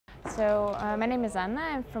My name is Anna,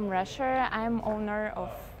 I'm from Russia. I'm owner of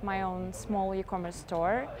my own small e-commerce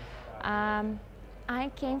store. I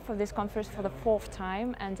came for this conference for the fourth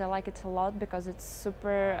time and I like it a lot because it's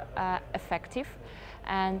super effective,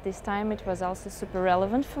 and this time it was also super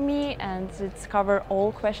relevant for me and it's covered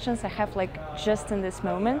all questions I have just in this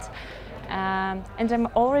moment. And I'm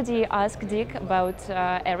already asked Dick about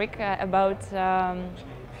Eric about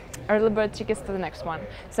early bird tickets to the next one.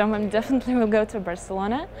 So I definitely will go to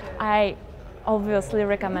Barcelona. I obviously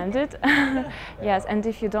recommend it. Yes, and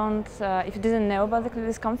if you didn't know about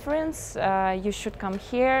this conference, you should come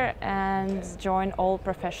here and join all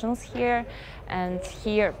professionals here and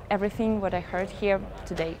hear everything what I heard here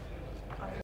today.